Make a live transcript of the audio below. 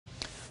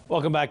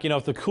Welcome back.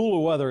 If the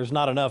cooler weather is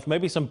not enough,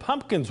 maybe some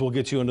pumpkins will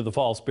get you into the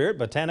fall spirit.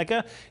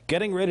 Botanica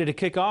getting ready to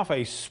kick off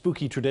a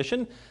spooky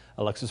tradition.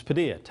 Alexis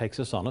Padilla takes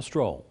us on a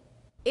stroll.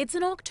 It's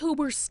an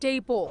October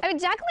staple.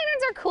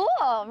 Jack-o'-lanterns are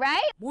cool,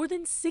 right? More than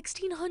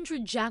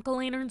 1,600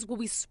 jack-o'-lanterns will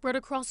be spread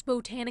across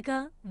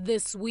Botanica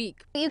this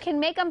week. You can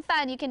make them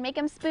fun, you can make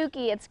them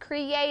spooky, it's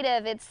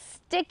creative, it's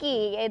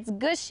sticky, it's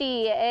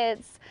gushy,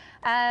 it's,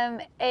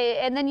 and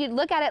then you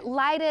look at it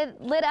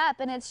lit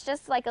up, and it's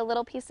just like a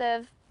little piece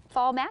of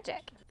fall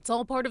magic. It's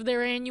all part of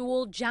their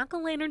annual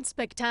Jack-o'-lantern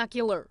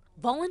Spectacular.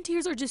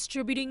 Volunteers are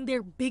distributing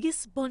their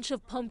biggest bunch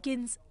of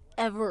pumpkins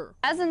ever.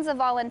 Dozens of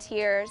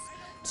volunteers,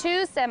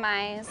 2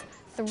 semis,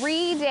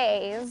 3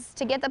 days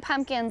to get the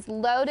pumpkins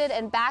loaded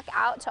and back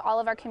out to all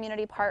of our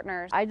community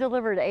partners. I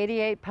delivered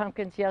 88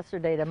 pumpkins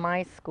yesterday to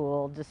my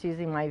school, just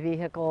using my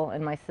vehicle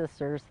and my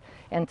sister's.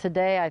 And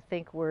today I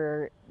think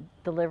we're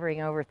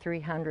delivering over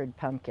 300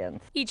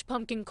 pumpkins. Each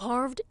pumpkin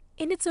carved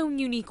in its own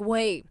unique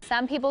way.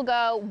 Some people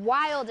go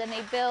wild and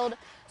they build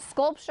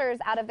sculptures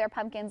out of their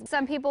pumpkins.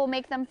 Some people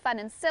make them fun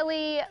and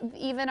silly.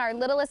 Even our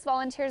littlest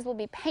volunteers will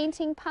be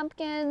painting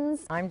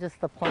pumpkins. I'm just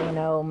the plain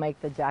old make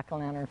the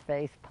jack-o'-lantern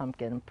face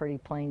pumpkin, pretty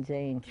plain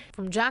Jane.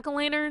 From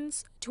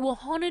jack-o'-lanterns to a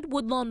haunted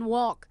woodlawn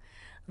walk,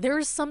 there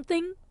is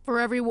something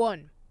for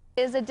everyone.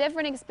 It's a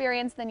different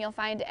experience than you'll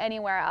find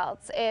anywhere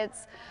else.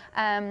 It's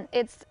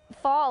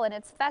fall and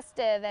it's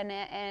festive,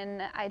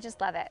 and I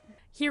just love it.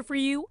 Here for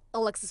you,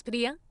 Alexis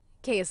Padilla,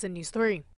 KSN News 3.